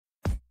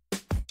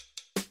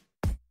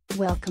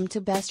Welcome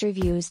to Best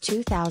Reviews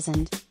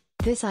 2000.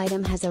 This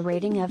item has a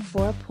rating of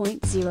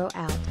 4.0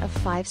 out of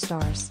 5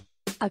 stars.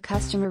 A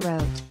customer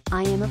wrote,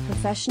 "I am a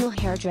professional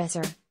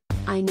hairdresser.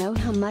 I know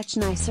how much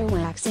nicer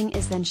waxing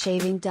is than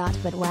shaving.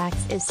 But wax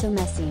is so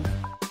messy.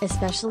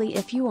 Especially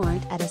if you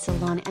aren't at a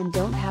salon and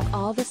don't have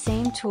all the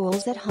same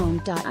tools at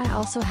home. I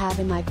also have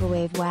a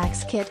microwave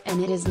wax kit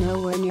and it is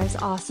nowhere near as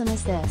awesome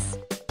as this.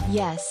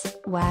 Yes,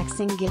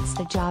 waxing gets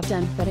the job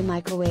done, but a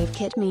microwave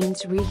kit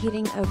means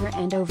reheating over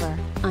and over,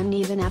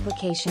 uneven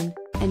application,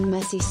 and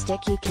messy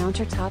sticky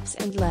countertops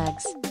and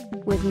legs.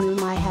 With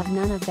Moom I have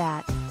none of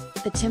that.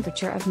 The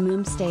temperature of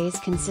Moom stays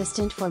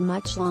consistent for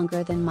much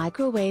longer than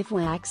microwave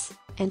wax,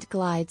 and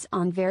glides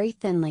on very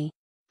thinly.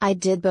 I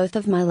did both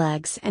of my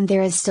legs and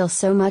there is still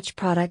so much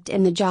product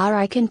in the jar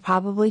I can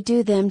probably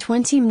do them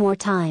 20 more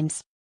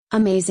times.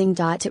 Amazing.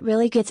 It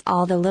really gets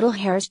all the little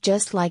hairs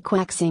just like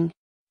waxing.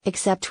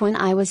 Except when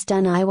I was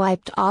done I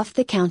wiped off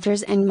the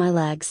counters and my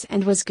legs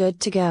and was good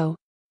to go.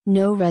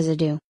 No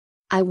residue.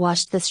 I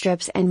washed the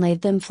strips and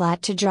laid them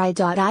flat to dry.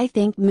 I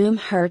think Moom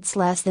hurts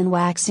less than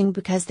waxing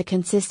because the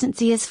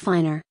consistency is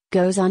finer,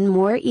 goes on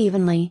more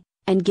evenly,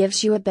 and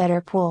gives you a better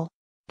pull.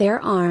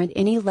 There aren't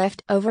any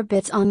leftover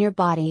bits on your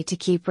body to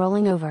keep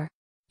rolling over.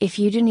 If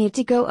you do need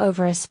to go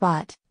over a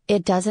spot,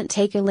 it doesn't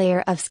take a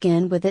layer of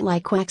skin with it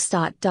like wax.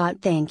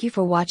 Thank you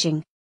for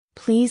watching.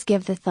 Please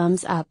give the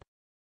thumbs up.